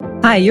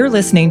Hi, you're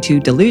listening to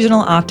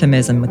Delusional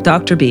Optimism with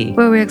Dr. B,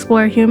 where we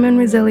explore human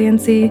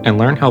resiliency and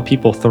learn how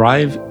people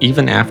thrive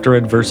even after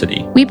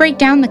adversity. We break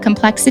down the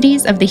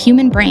complexities of the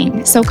human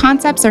brain so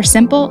concepts are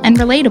simple and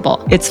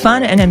relatable. It's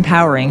fun and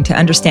empowering to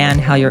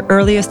understand how your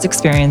earliest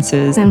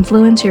experiences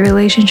influence your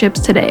relationships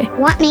today.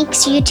 What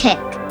makes you tick?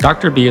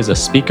 Dr. B is a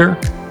speaker,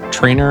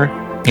 trainer,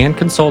 and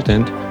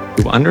consultant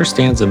who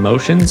understands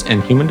emotions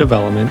and human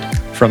development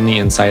from the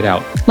inside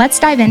out. Let's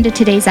dive into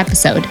today's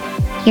episode.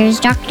 Here's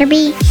Dr.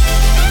 B.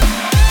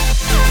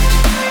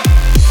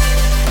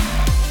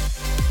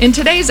 In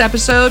today's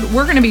episode,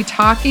 we're going to be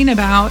talking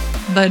about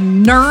the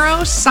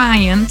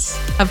neuroscience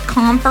of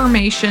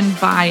confirmation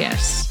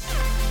bias.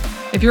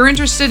 If you're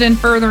interested in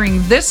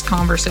furthering this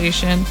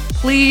conversation,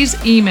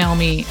 please email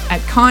me at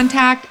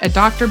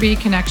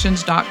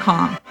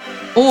contact@drbconnections.com.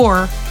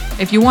 Or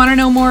if you want to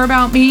know more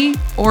about me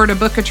or to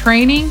book a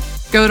training,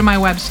 go to my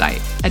website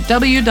at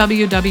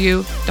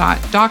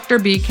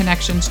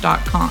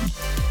www.drbconnections.com.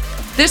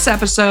 This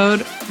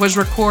episode was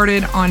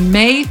recorded on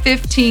May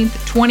 15th,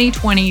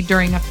 2020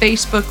 during a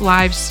Facebook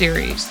Live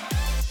series.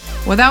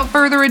 Without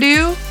further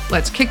ado,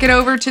 let's kick it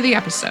over to the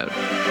episode.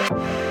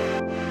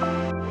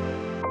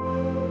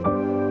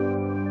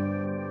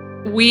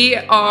 We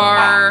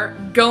are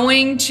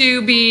going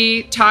to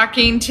be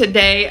talking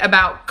today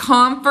about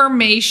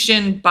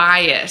confirmation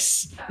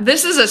bias.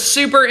 This is a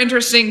super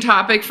interesting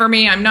topic for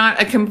me. I'm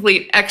not a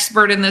complete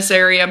expert in this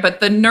area,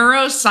 but the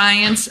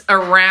neuroscience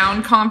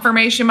around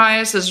confirmation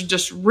bias is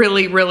just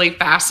really, really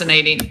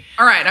fascinating.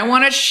 All right, I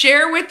want to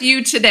share with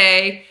you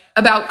today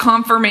about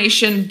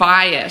confirmation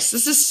bias.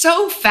 This is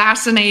so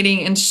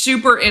fascinating and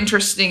super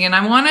interesting, and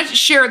I want to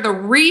share the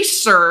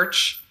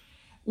research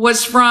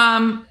was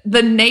from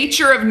the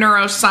Nature of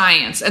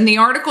Neuroscience, and the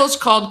article is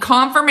called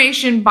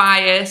Confirmation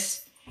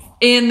Bias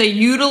in the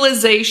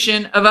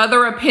Utilization of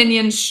Other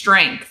Opinion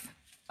Strength.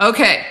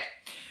 Okay,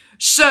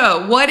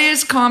 so what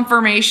is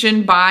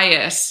confirmation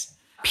bias?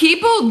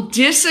 People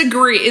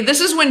disagree.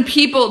 This is when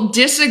people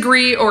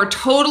disagree or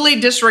totally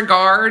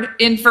disregard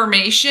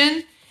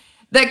information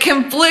that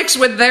conflicts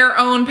with their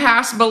own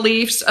past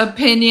beliefs,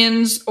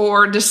 opinions,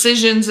 or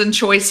decisions and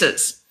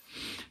choices.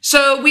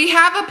 So we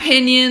have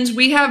opinions,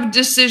 we have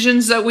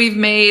decisions that we've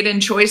made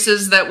and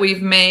choices that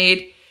we've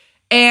made.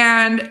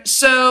 And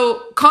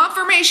so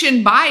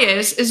confirmation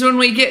bias is when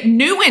we get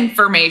new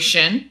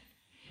information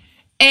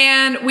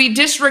and we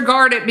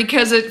disregard it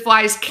because it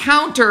flies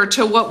counter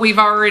to what we've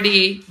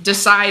already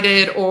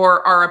decided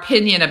or our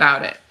opinion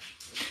about it.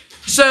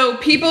 So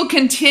people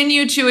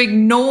continue to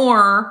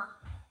ignore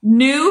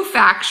new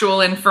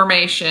factual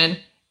information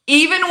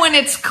even when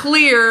it's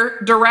clear,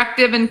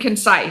 directive, and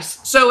concise.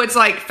 So it's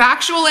like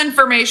factual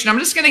information. I'm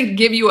just going to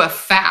give you a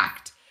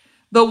fact.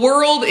 The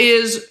world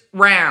is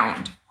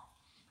round.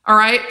 All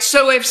right.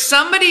 So if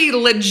somebody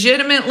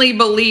legitimately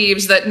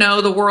believes that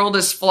no, the world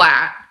is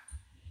flat,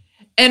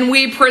 and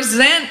we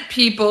present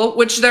people,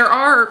 which there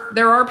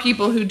are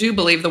people who do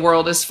believe the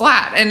world is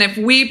flat. And if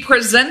we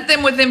present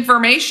them with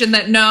information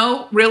that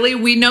no, really,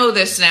 we know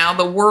this now,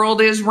 the world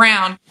is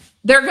round,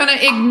 they're going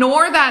to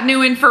ignore that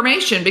new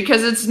information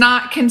because it's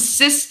not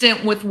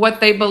consistent with what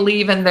they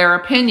believe in their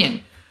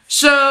opinion.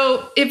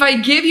 So if I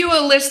give you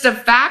a list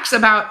of facts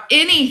about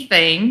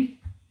anything,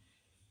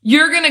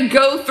 you're going to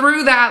go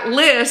through that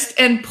list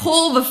and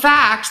pull the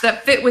facts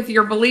that fit with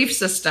your belief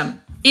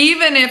system,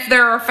 even if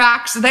there are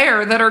facts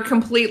there that are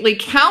completely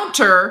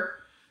counter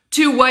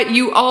to what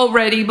you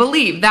already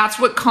believe. That's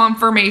what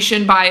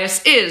confirmation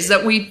bias is,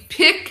 that we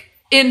pick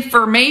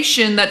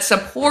information that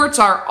supports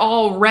our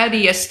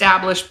already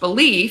established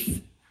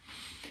belief,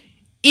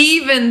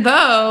 even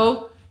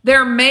though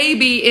there may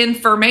be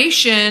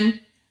information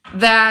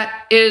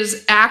that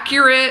is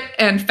accurate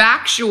and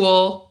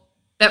factual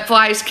that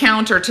flies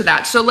counter to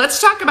that. So let's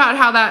talk about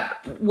how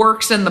that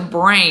works in the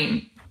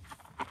brain.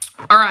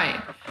 All right.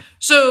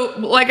 So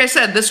like I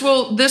said, this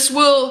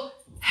will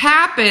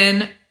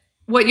happen.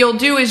 What you'll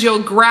do is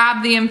you'll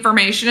grab the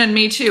information, and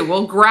me too,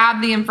 we'll grab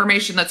the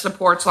information that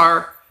supports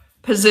our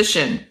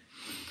position.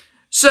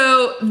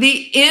 So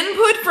the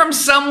input from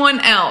someone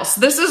else,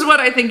 this is what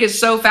I think is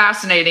so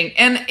fascinating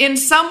and in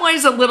some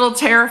ways a little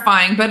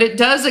terrifying, but it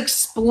does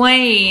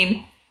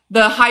explain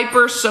the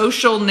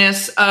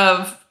hyper-socialness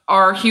of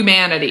our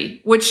humanity,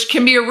 which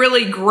can be a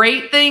really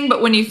great thing.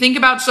 But when you think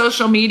about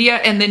social media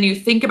and then you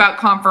think about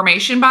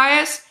confirmation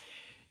bias,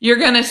 you're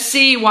going to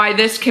see why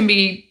this can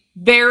be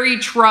very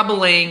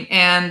troubling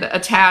and a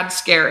tad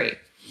scary.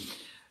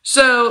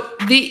 So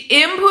the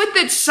input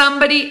that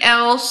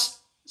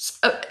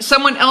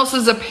someone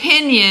else's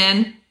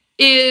opinion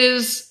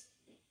is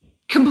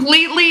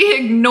completely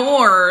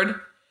ignored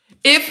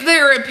if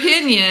their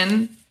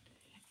opinion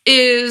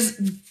is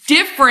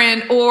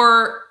different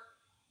or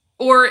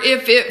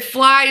if it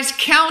flies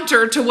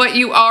counter to what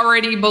you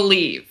already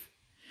believe.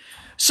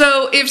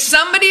 So if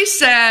somebody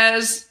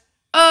says,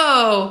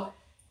 "Oh,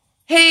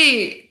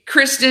 hey,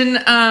 Kristen,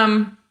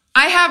 I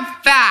have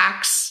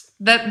facts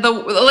that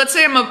let's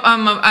say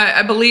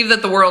I believe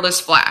that the world is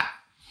flat,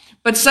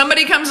 But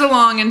somebody comes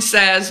along and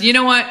says, you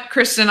know what,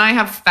 Kristen, I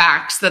have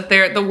facts that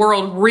the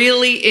world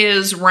really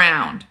is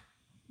round.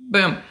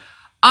 Boom.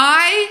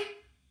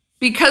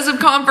 Because of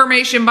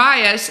confirmation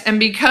bias and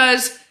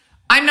because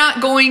I'm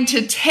not going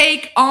to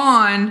take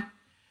on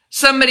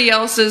somebody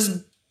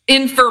else's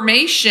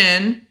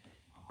information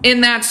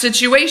in that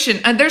situation,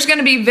 and there's going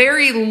to be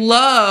very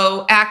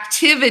low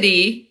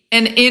activity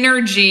and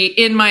energy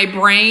in my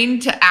brain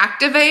to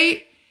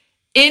activate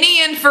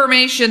any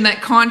information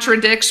that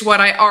contradicts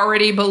what I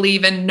already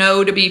believe and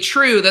know to be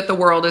true, that the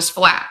world is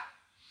flat.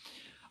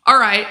 All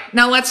right,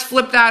 now let's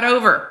flip that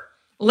over.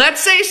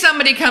 Let's say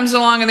somebody comes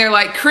along and they're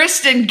like,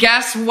 Kristen,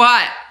 guess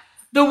what?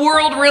 The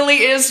world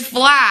really is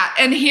flat,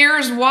 and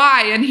here's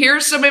why, and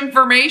here's some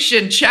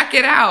information, check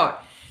it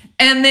out.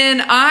 And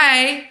then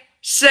I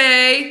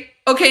say,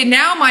 okay,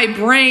 now my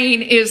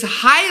brain is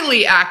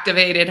highly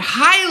activated,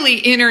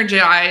 highly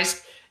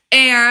energized,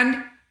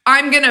 and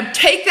I'm going to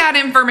take that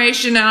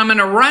information and I'm going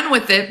to run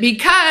with it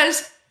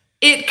because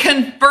it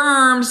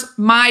confirms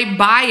my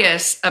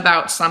bias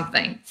about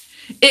something.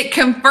 It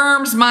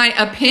confirms my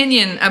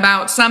opinion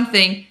about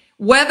something,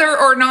 whether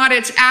or not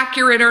it's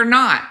accurate or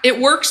not. It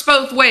works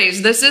both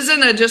ways. This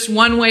isn't a just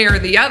one way or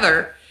the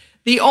other.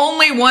 The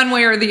only one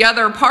way or the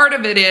other part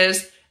of it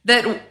is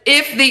that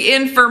if the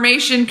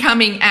information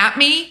coming at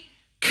me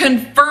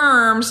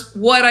confirms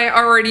what I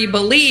already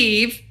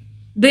believe,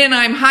 then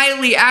I'm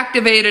highly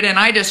activated and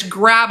I just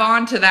grab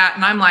onto that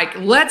and I'm like,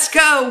 let's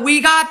go. We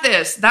got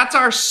this. That's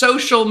our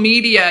social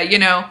media,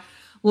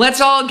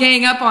 let's all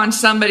gang up on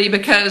somebody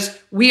because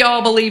we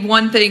all believe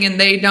one thing and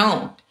they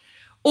don't.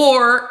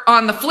 Or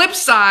on the flip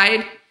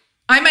side,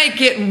 I might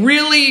get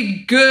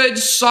really good,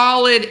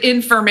 solid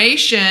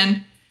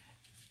information,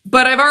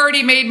 but I've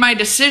already made my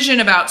decision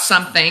about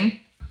something.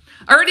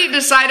 I already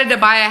decided to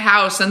buy a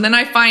house, and then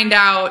I find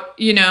out,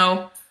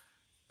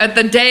 at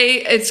the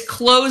day it's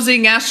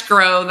closing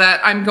escrow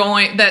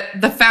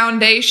that the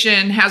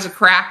foundation has a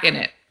crack in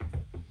it.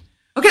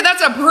 Okay,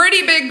 that's a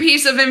pretty big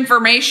piece of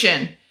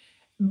information.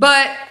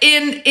 But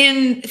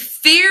in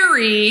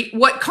theory,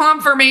 what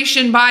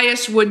confirmation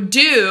bias would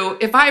do,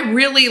 if I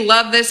really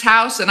love this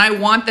house and I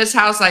want this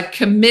house, I've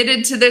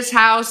committed to this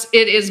house,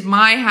 it is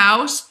my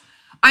house,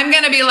 I'm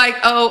going to be like,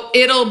 oh,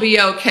 it'll be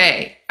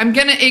okay. I'm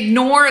going to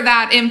ignore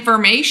that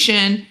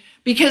information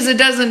because it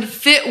doesn't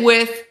fit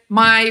with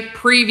my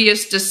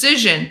previous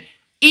decision,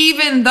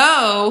 even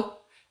though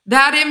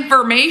that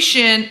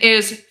information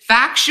is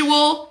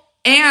factual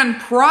and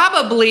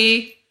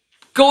probably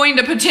going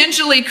to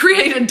potentially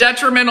create a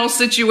detrimental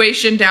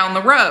situation down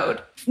the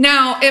road.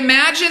 Now,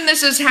 imagine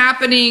this is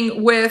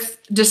happening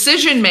with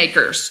decision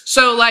makers.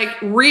 So like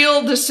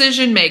real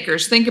decision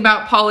makers, think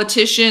about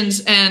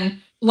politicians and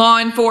law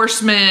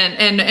enforcement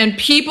and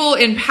people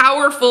in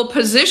powerful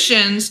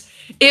positions.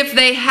 If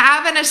they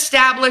have an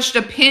established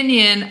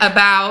opinion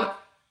about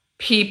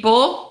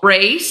people,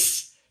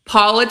 race,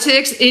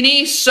 politics,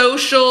 any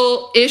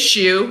social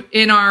issue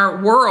in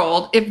our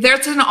world, if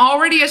there's an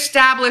already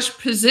established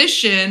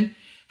position,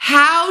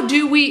 how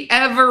do we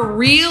ever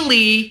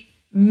really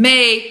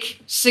make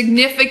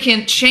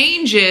significant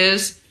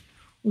changes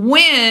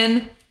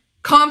when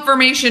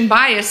confirmation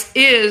bias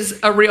is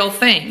a real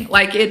thing?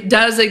 Like, it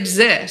does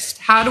exist.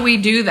 How do we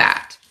do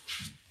that?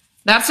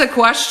 That's a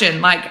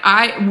question.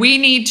 We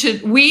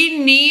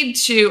need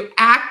to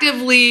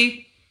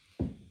actively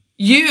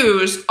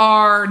use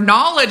our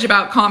knowledge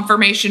about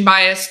confirmation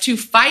bias to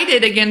fight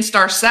it against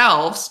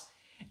ourselves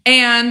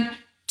and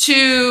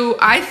to,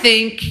 I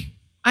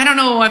don't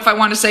know if I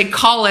want to say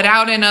call it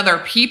out in other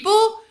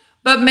people,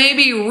 but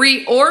maybe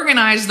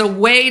reorganize the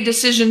way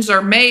decisions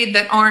are made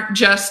that aren't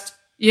just,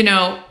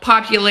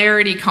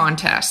 popularity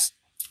contests.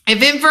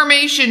 If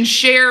information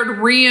shared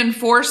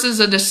reinforces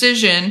a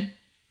decision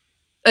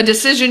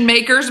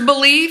maker's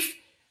belief,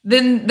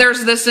 then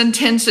there's this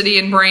intensity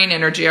in brain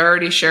energy. I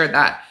already shared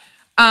that.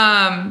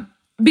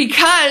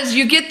 Because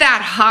you get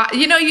that hot,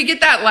 you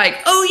get that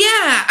like, oh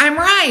yeah, I'm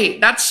right.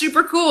 That's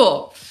super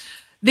cool.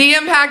 The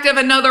impact of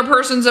another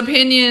person's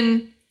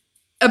opinion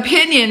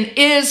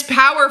is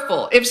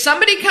powerful. If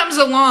somebody comes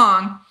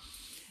along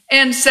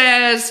and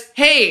says,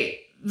 hey,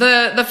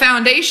 the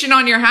foundation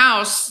on your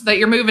house that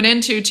you're moving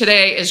into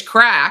today is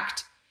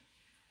cracked,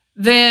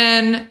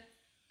 then,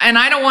 and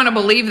I don't want to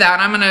believe that,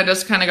 I'm going to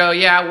just kind of go,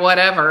 yeah,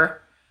 whatever.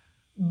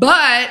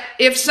 But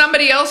if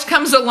somebody else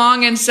comes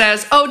along and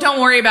says, oh, don't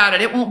worry about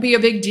it, it won't be a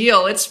big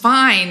deal, it's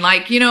fine.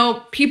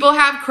 People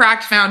have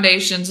cracked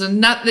foundations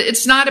and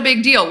it's not a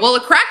big deal. Well,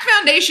 a cracked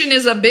foundation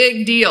is a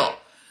big deal.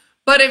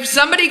 But if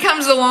somebody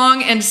comes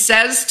along and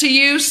says to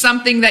you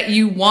something that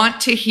you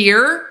want to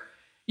hear,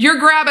 you're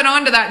grabbing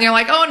onto that and you're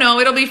like, oh no,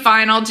 it'll be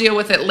fine, I'll deal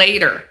with it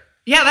later.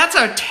 Yeah, that's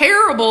a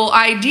terrible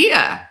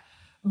idea.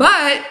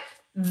 But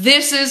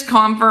this is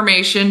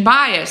confirmation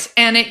bias,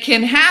 and it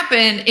can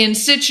happen in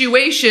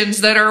situations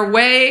that are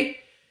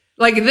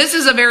this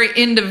is a very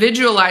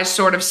individualized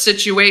sort of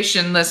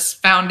situation, this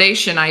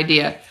foundation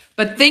idea.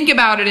 But think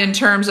about it in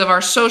terms of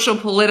our social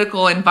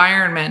political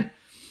environment,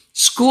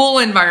 school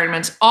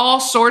environments, all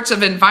sorts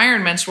of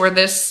environments where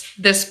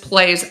this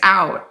plays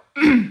out.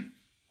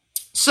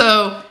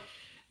 So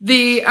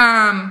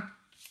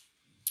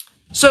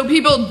so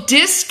people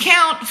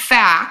discount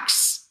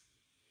facts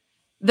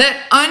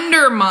that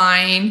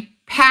undermine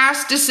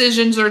past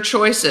decisions or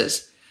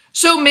choices.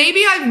 So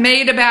maybe I've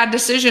made a bad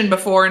decision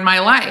before in my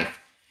life.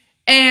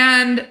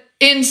 And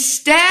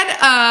instead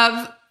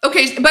of,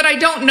 okay, but I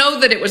don't know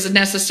that it was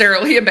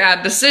necessarily a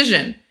bad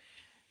decision.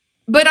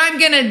 But I'm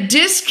going to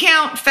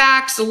discount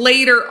facts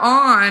later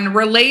on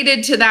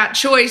related to that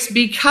choice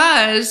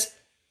because,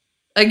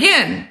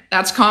 again,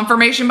 that's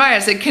confirmation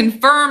bias. It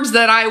confirms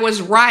that I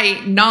was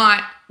right,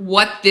 not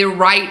what the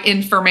right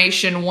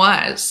information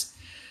was.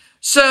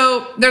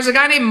 So there's a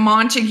guy named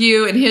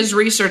Montague and his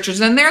researchers,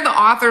 and they're the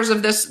authors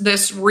of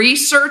this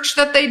research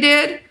that they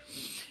did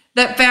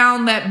that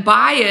found that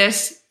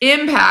bias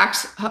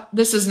impacts,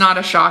 this is not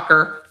a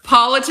shocker,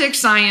 politics,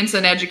 science,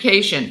 and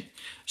education.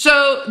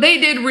 So they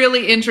did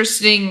really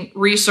interesting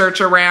research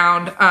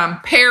around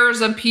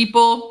pairs of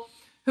people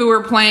who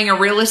were playing a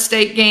real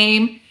estate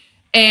game.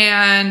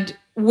 And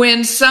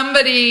when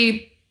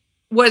somebody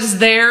was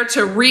there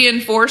to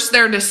reinforce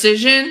their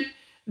decision,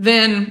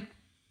 then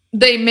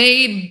they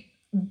made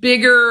they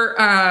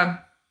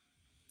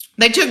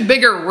took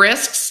bigger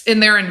risks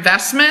in their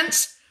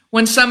investments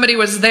when somebody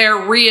was there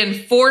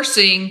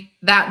reinforcing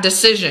that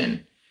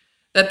decision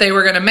that they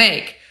were going to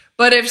make.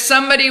 But if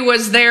somebody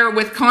was there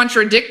with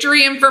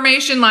contradictory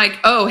information, like,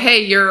 oh, hey,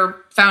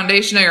 your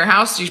foundation of your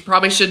house, you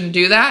probably shouldn't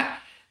do that,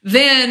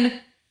 then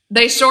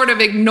they sort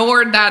of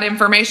ignored that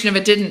information if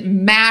it didn't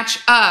match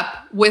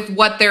up with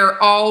what their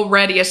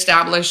already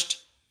established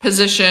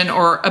position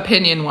or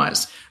opinion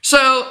was.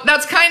 So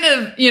that's kind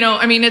of,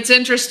 it's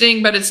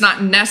interesting, but it's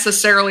not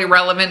necessarily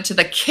relevant to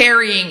the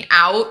carrying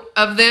out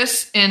of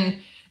this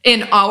in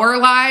our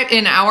lives,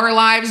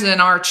 in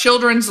our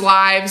children's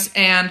lives,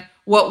 and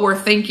what we're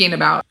thinking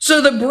about.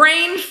 So the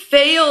brain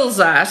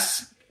fails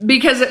us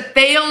because it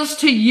fails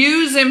to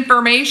use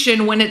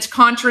information when it's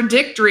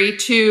contradictory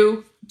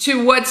to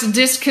what's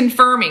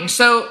disconfirming.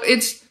 So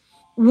it's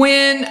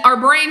when our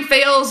brain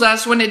fails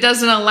us, when it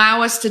doesn't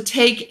allow us to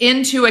take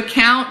into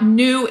account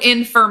new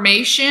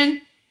information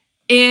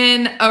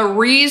in a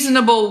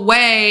reasonable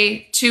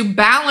way to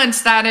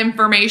balance that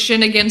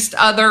information against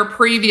other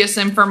previous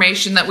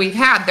information that we've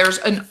had. There's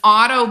an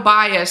auto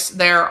bias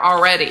there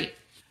already.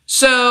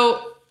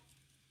 So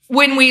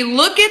when we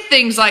look at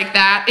things like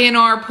that in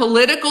our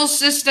political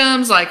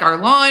systems, like our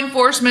law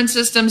enforcement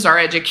systems, our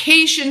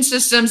education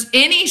systems,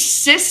 any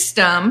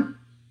system,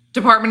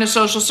 Department of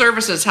Social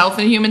Services, Health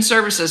and Human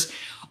Services,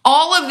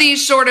 all of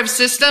these sort of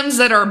systems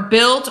that are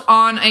built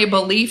on a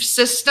belief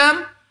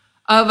system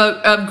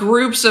of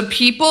groups of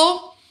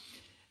people,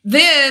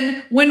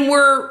 then when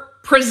we're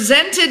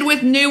presented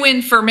with new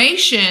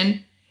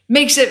information,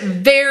 makes it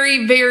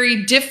very,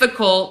 very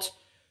difficult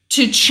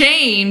to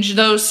change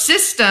those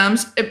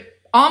systems,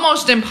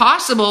 almost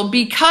impossible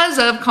because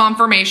of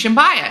confirmation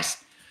bias.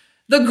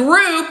 The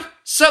group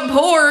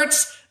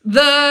supports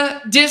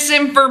the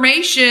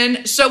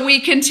disinformation, so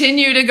we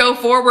continue to go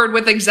forward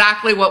with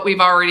exactly what we've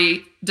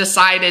already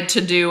decided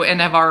to do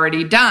and have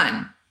already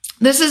done.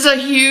 This is a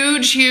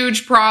huge,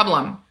 huge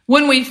problem.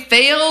 When we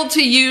fail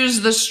to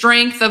use the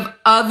strength of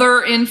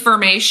other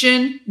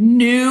information,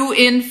 new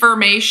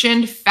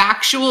information,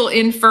 factual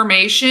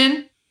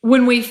information,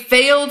 when we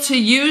fail to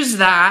use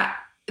that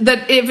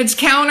if it's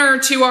counter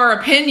to our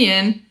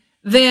opinion,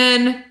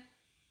 then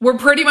we're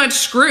pretty much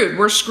screwed.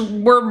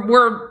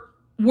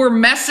 We're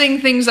messing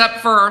things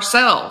up for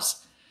ourselves.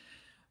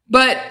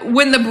 But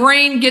when the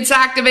brain gets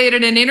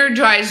activated and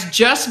energized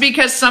just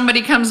because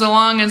somebody comes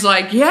along and is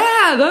like,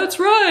 yeah, that's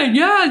right.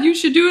 Yeah, you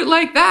should do it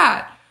like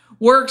that.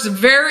 Works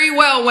very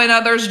well when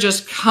others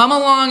just come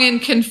along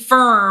and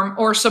confirm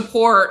or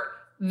support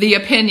the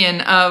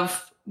opinion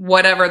of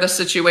whatever the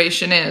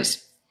situation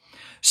is.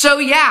 So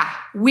yeah,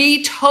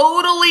 we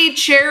totally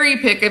cherry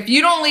pick. If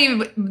you don't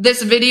leave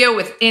this video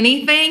with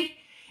anything,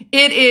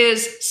 it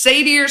is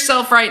say to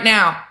yourself right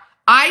now,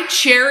 I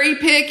cherry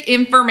pick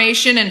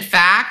information and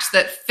facts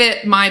that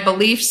fit my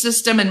belief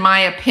system and my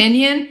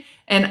opinion,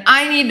 and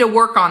I need to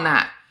work on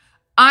that.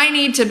 I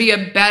need to be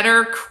a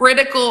better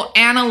critical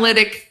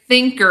analytic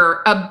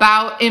thinker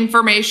about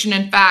information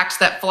and facts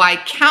that fly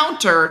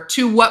counter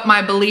to what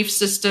my belief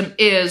system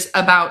is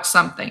about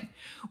something.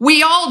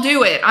 We all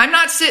do it. I'm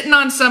not sitting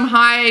on some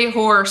high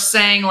horse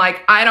saying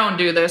like, I don't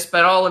do this,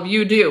 but all of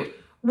you do.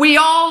 We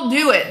all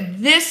do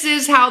it. This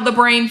is how the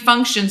brain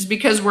functions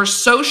because we're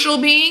social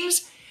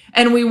beings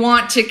and we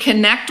want to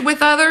connect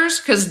with others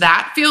because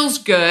that feels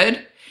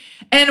good.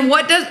 And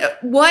what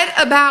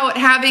about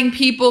having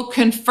people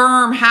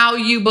confirm how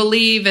you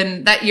believe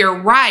and that you're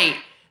right?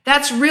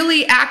 That's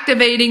really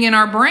activating in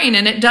our brain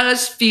and it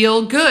does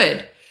feel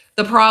good.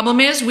 The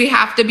problem is we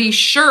have to be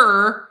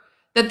sure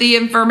that the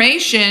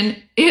information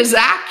is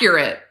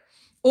accurate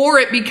or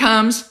it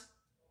becomes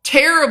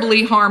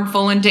terribly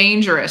harmful and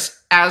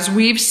dangerous, as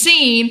we've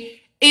seen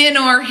in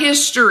our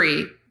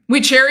history.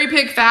 We cherry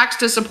pick facts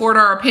to support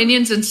our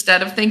opinions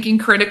instead of thinking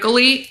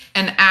critically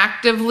and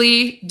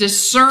actively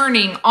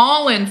discerning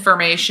all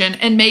information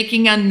and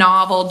making a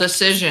novel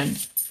decision.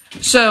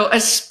 So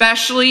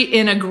especially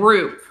in a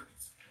group.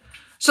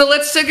 So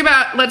let's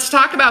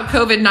talk about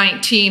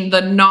COVID-19,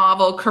 the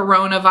novel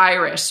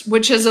coronavirus,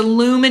 which has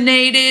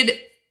illuminated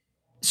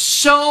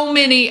so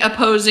many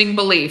opposing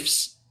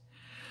beliefs.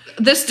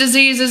 This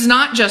disease is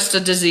not just a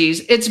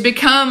disease. It's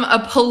become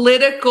a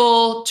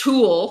political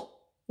tool,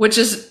 which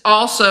is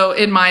also,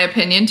 in my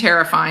opinion,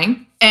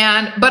 terrifying.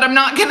 But I'm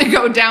not going to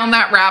go down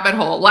that rabbit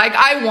hole. Like,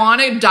 I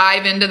want to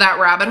dive into that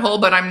rabbit hole,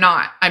 but I'm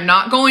not. I'm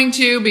not going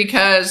to,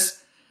 because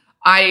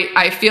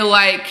I feel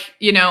like,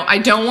 I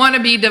don't want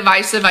to be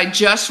divisive. I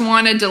just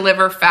want to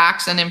deliver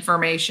facts and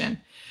information.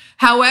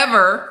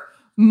 However,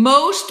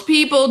 most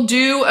people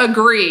do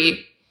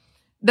agree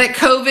that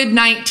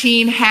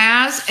COVID-19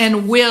 has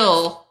and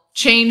will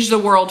change the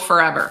world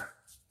forever.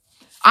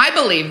 I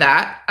believe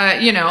that,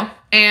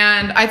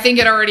 and I think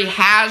it already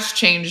has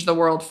changed the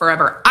world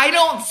forever. I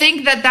don't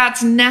think that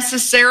that's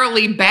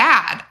necessarily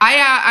bad.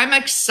 I'm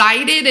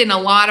excited in a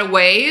lot of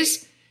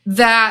ways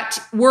that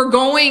we're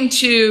going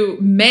to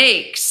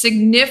make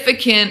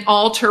significant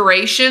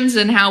alterations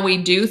in how we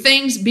do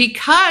things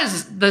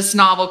because this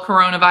novel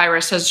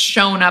coronavirus has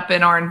shown up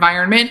in our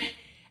environment,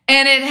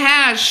 and it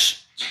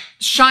has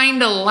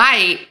shined a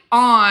light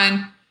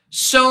on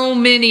so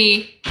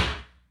many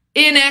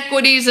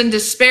inequities and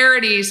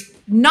disparities.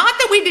 Not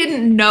that we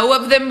didn't know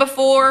of them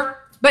before,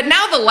 but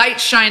now the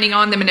light's shining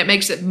on them, and it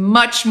makes it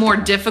much more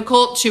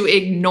difficult to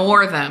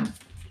ignore them.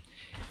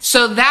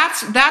 So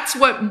that's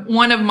what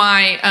one of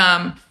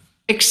my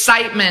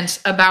excitements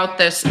about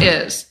this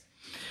is.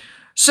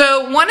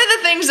 So one of the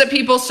things that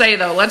people say,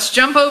 though, let's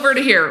jump over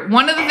to here.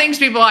 One of the things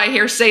people I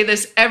hear say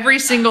this every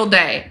single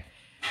day.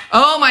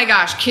 Oh my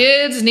gosh,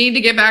 kids need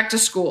to get back to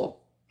school.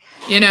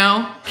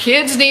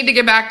 Kids need to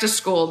get back to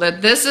school.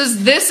 That this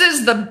is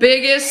the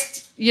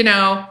biggest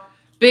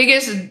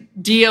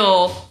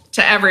deal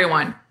to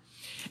everyone.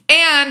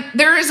 And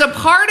there is a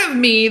part of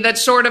me that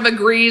sort of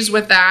agrees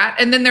with that.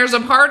 And then there's a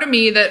part of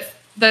me that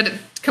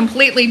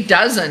completely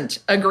doesn't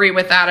agree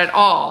with that at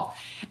all.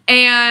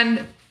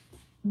 And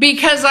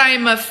because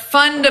I'm a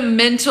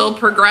fundamental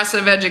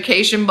progressive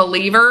education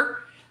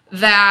believer,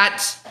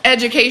 that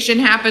education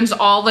happens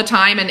all the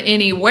time and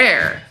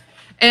anywhere.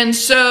 And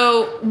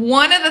so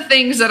one of the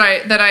things that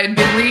I've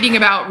been reading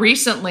about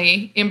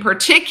recently, in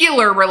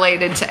particular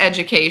related to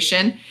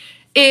education,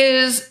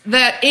 is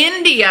that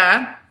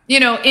India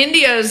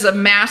is a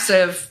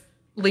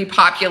massively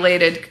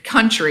populated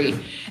country,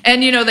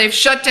 and, they've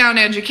shut down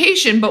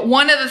education. But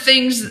one of the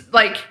things,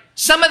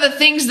 some of the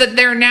things that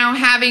they're now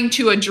having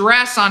to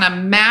address on a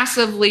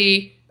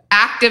massively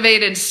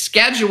activated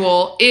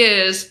schedule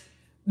is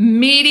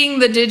meeting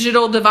the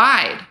digital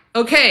divide.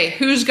 Okay,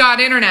 who's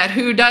got internet?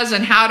 Who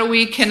doesn't? How do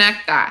we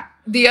connect that?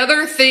 The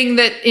other thing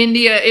that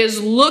India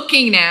is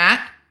looking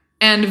at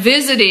and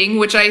visiting,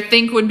 which I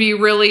think would be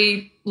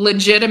really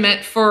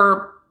legitimate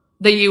for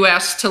the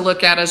US to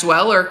look at as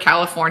well, or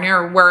California,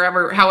 or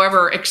wherever,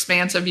 however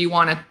expansive you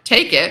want to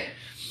take it,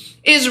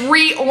 is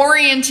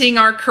reorienting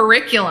our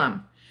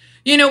curriculum.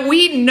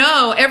 We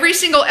know every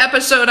single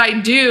episode I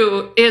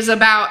do is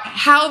about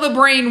how the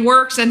brain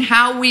works and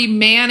how we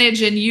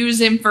manage and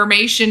use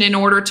information in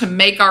order to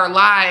make our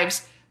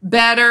lives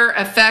better,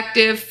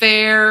 effective,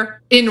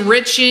 fair,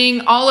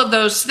 enriching, all of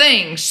those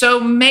things. So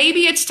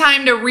maybe it's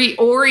time to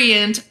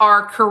reorient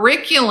our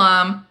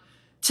curriculum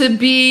to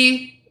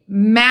be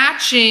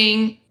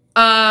matching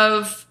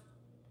of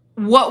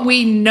what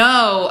we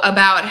know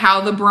about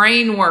how the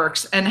brain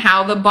works and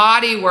how the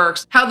body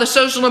works, how the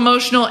social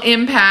emotional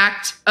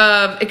impact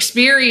of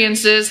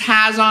experiences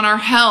has on our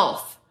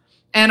health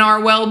and our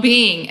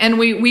well-being. And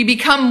we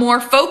become more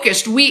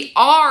focused. We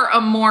are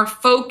a more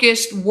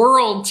focused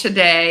world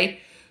today.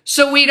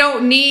 So we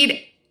don't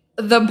need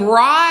the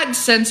broad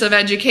sense of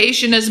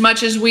education as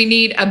much as we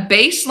need a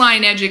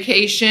baseline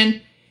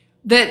education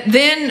that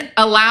then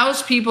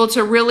allows people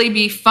to really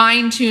be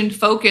fine-tuned,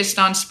 focused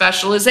on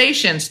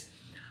specializations.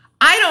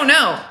 I don't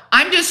know.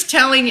 I'm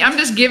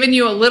just giving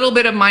you a little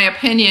bit of my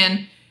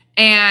opinion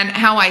and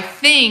how I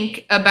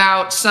think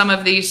about some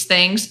of these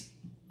things.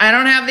 I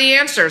don't have the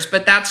answers,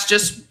 but that's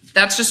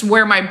just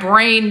where my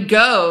brain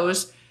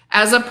goes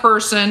as a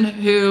person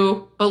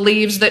who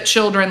believes that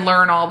children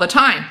learn all the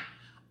time.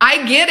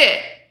 I get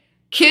it.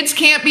 Kids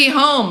can't be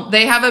home.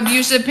 They have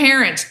abusive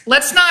parents.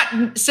 Let's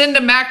not send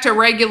them back to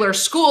regular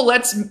school.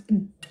 Let's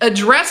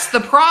address the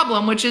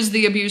problem, which is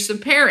the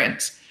abusive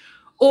parents.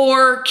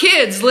 Or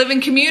kids live in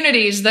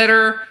communities that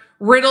are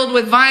riddled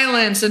with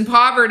violence and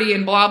poverty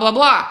and blah, blah,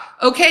 blah.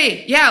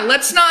 Okay, yeah,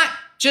 let's not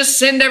just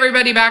send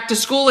everybody back to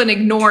school and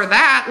ignore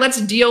that.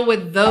 Let's deal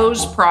with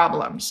those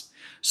problems.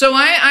 So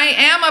I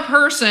am a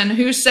person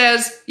who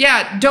says,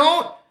 yeah,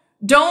 don't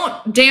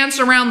dance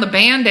around the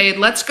Band-Aid.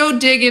 Let's go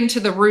dig into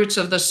the roots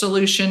of the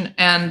solution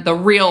and the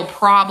real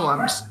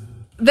problems.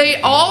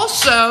 They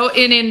also,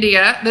 in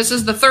India, this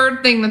is the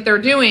third thing that they're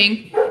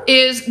doing,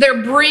 is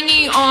they're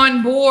bringing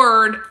on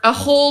board a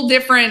whole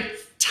different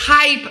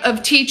type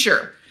of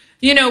teacher.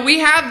 We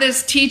have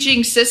this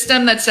teaching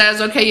system that says,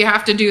 okay, you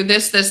have to do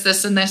this, this,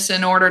 this, and this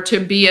in order to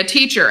be a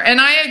teacher.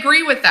 And I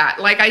agree with that.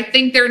 Like, I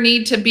think there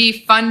need to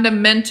be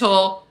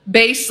fundamental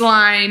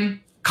baseline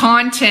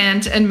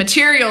content and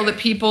material that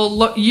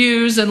people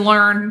use and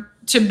learn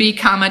to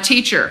become a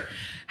teacher.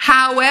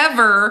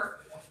 However,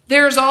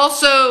 there's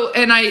also,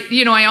 and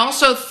I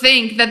also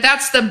think that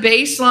that's the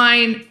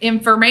baseline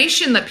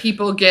information that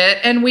people get,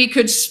 and we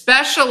could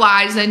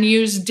specialize and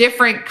use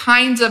different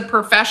kinds of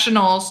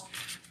professionals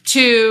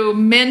to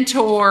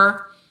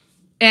mentor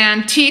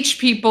and teach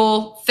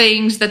people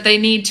things that they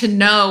need to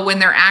know when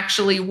they're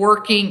actually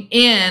working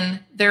in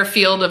their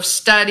field of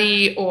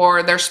study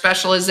or their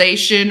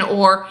specialization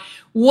or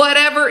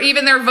whatever,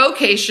 even their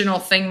vocational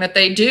thing that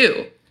they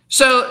do.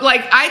 So,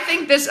 like, I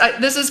think this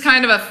is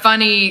kind of a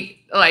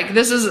funny, like,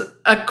 this is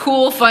a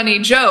cool, funny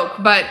joke,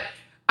 but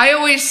I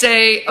always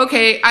say,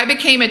 okay, I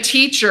became a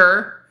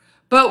teacher,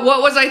 but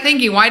what was I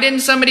thinking? Why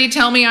didn't somebody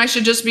tell me I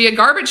should just be a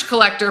garbage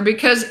collector?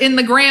 Because in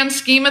the grand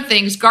scheme of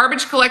things,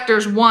 garbage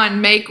collectors,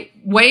 one, make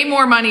way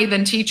more money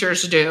than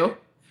teachers do.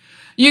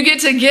 You get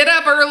to get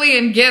up early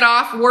and get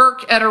off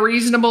work at a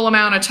reasonable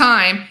amount of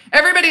time.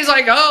 Everybody's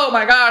like, oh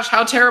my gosh,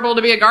 how terrible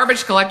to be a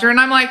garbage collector. And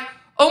I'm like,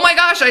 oh my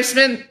gosh, I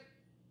spent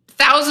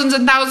thousands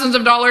and thousands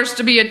of dollars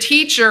to be a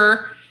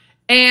teacher,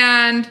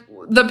 and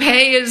the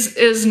pay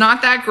is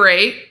not that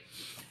great.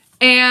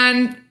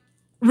 And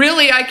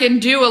really, I can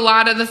do a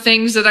lot of the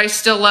things that I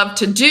still love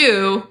to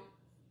do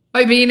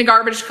by being a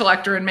garbage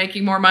collector and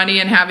making more money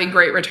and having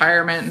great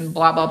retirement and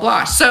blah, blah,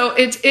 blah. So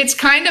it's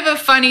kind of a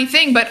funny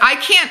thing, but I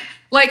can't,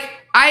 like,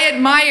 I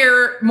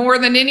admire more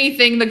than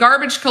anything the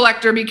garbage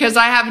collector because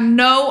I have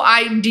no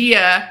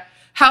idea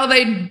how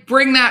they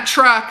bring that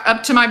truck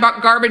up to my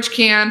garbage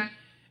can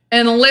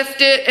and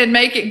lift it and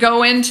make it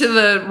go into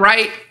the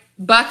right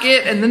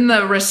bucket and then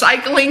the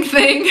recycling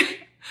thing.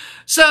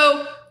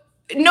 So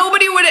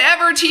nobody would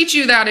ever teach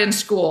you that in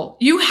school.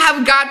 You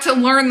have got to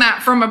learn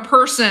that from a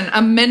person,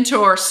 a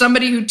mentor,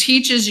 somebody who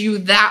teaches you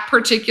that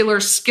particular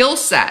skill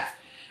set.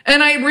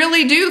 And I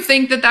really do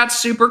think that that's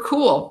super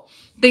cool.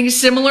 Things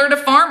similar to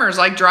farmers,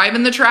 like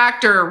driving the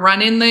tractor,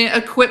 running the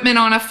equipment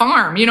on a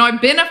farm.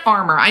 I've been a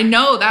farmer. I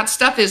know that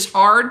stuff is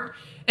hard,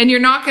 and you're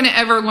not going to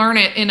ever learn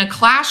it in a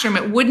classroom.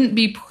 It wouldn't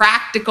be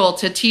practical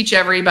to teach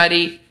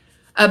everybody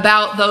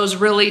about those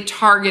really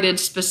targeted,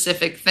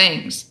 specific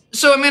things.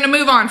 So I'm going to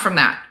move on from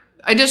that.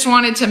 I just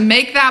wanted to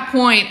make that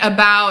point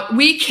about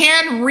we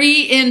can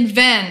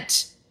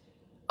reinvent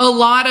a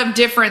lot of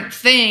different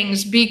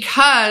things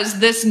because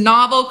this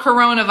novel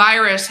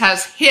coronavirus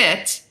has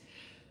hit,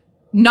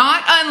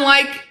 not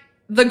unlike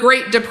the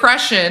Great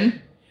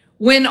Depression,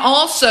 when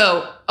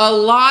also a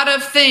lot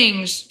of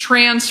things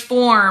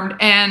transformed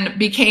and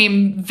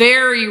became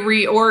very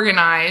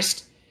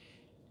reorganized.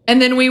 And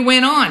then we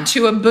went on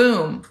to a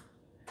boom.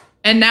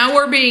 And now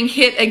we're being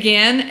hit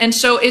again. And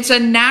so it's a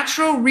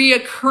natural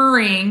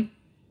reoccurring,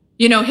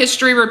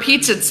 history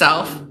repeats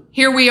itself.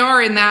 Here we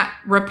are in that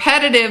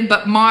repetitive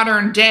but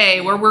modern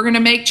day where we're going to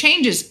make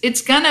changes.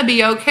 It's going to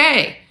be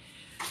okay.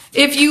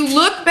 If you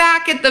look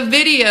back at the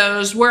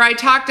videos where I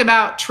talked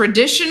about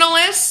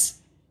traditionalists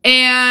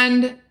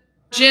and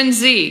Gen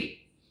Z,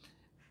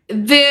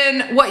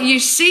 then what you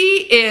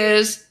see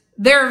is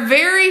they're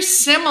very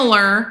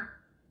similar,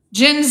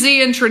 Gen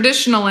Z and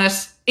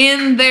traditionalists,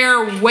 in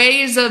their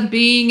ways of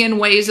being and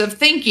ways of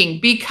thinking,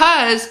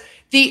 because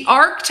the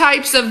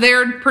archetypes of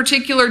their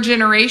particular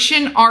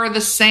generation are the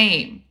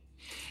same.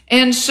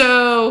 And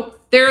so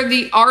they're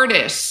the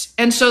artists.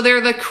 And so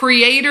they're the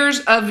creators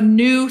of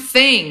new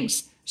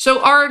things.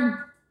 So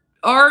our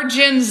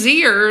Gen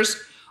Zers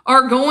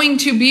are going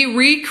to be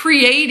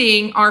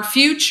recreating our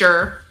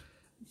future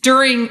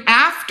during and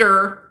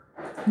after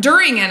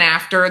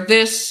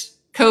this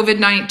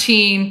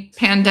COVID-19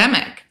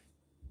 pandemic.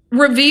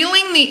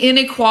 Revealing the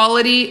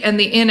inequality and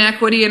the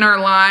inequity in our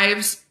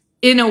lives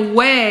in a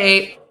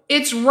way,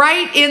 it's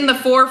right in the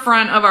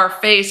forefront of our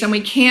face and we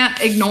can't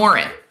ignore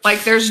it.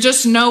 Like, there's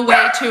just no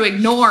way to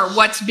ignore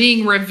what's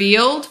being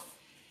revealed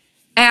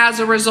as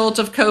a result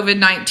of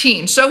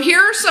COVID-19. So here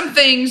are some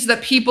things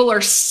that people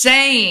are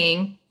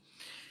saying,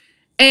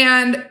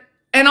 and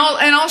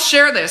I'll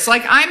share this.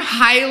 Like, I'm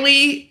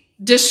highly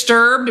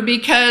disturbed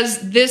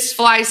because this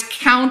flies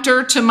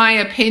counter to my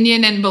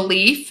opinion and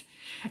belief.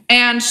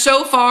 And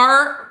so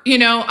far,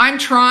 I'm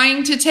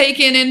trying to take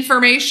in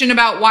information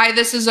about why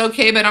this is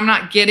okay, but I'm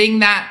not getting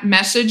that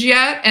message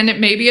yet. And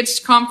maybe it's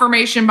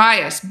confirmation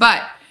bias,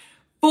 but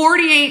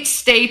 48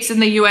 states in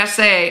the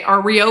USA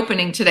are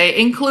reopening today,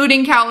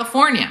 including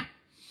California.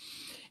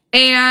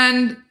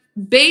 And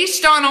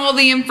based on all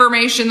the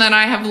information that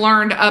I have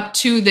learned up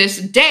to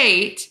this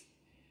date,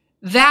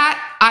 that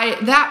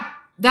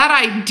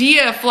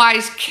idea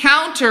flies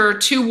counter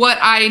to what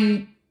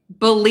I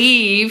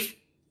believe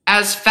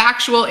as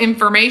factual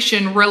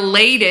information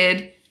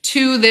related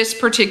to this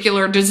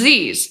particular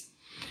disease.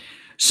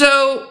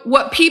 So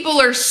what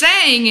people are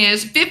saying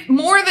is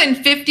more than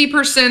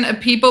 50% of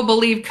people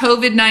believe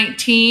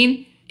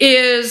COVID-19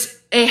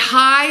 is a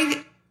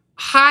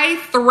high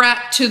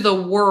threat to the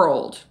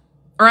world.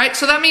 All right,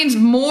 so that means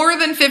more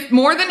than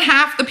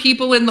half the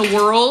people in the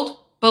world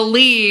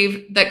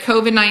believe that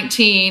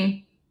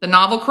COVID-19, the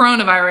novel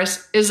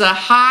coronavirus, is a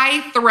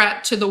high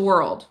threat to the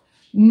world.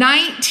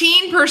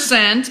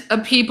 19%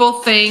 of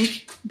people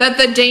think that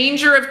the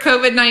danger of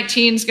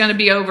COVID-19 is going to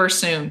be over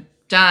soon.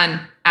 Done.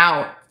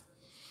 Out.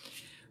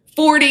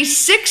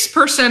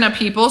 46% of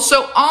people,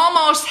 so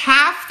almost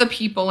half the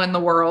people in the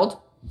world,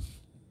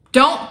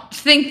 don't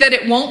think that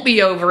it won't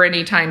be over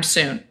anytime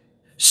soon.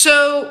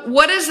 So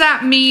what does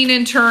that mean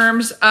in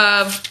terms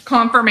of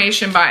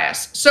confirmation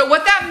bias? So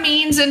what that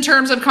means in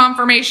terms of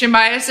confirmation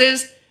bias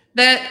is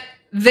that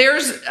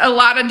there's a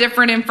lot of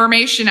different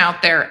information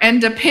out there. And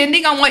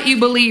depending on what you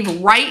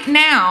believe right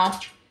now,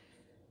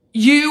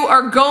 you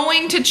are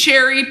going to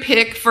cherry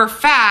pick for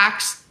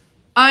facts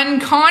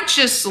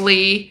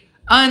unconsciously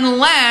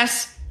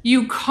unless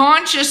you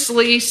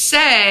consciously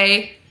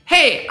say,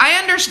 hey,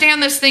 I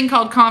understand this thing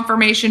called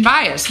confirmation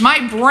bias.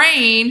 My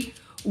brain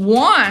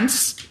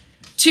wants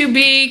to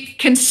be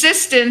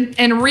consistent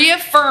and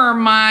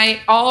reaffirm my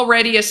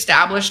already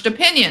established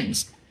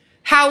opinions.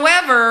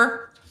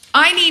 However,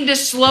 I need to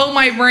slow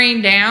my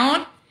brain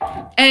down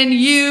and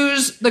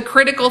use the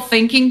critical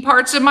thinking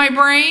parts of my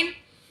brain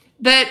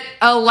that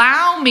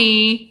allow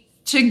me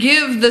to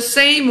give the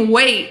same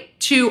weight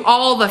to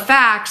all the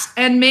facts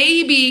and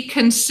maybe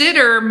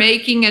consider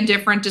making a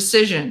different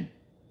decision.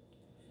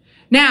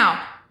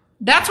 Now,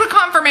 that's what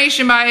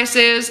confirmation bias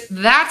is.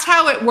 That's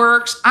how it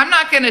works. I'm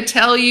not going to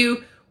tell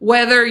you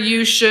whether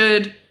you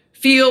should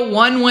feel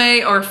one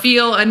way or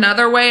feel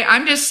another way.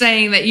 I'm just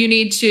saying that you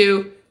need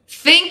to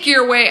think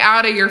your way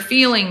out of your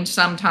feelings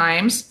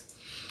sometimes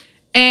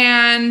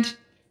and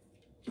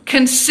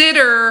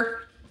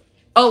consider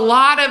a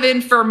lot of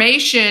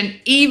information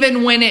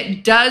even when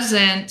it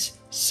doesn't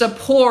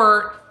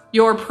support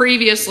your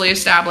previously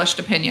established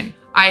opinion.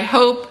 I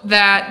hope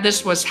that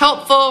this was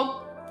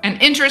helpful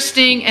and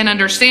interesting and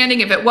understanding.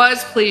 If it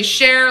was, please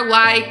share,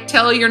 like,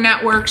 tell your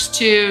networks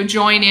to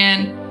join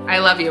in. I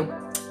love you.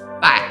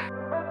 Bye.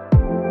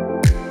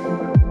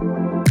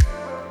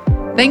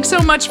 Thanks so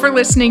much for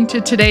listening to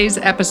today's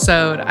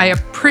episode. I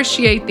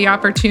appreciate the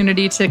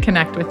opportunity to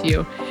connect with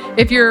you.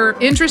 If you're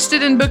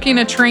interested in booking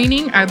a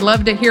training, I'd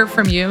love to hear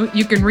from you.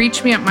 You can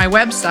reach me at my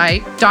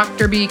website,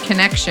 Dr. B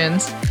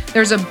Connections.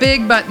 There's a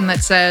big button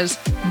that says,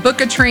 book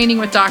a training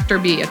with Dr.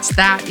 B. It's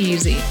that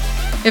easy.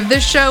 If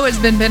this show has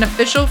been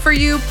beneficial for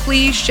you,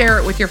 please share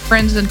it with your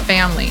friends and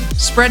family.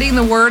 Spreading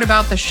the word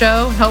about the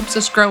show helps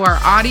us grow our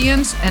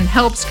audience and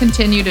helps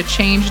continue to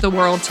change the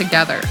world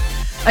together.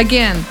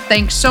 Again,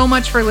 thanks so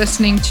much for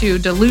listening to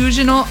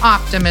Delusional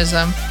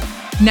Optimism.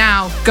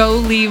 Now, go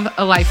leave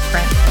a life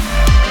print.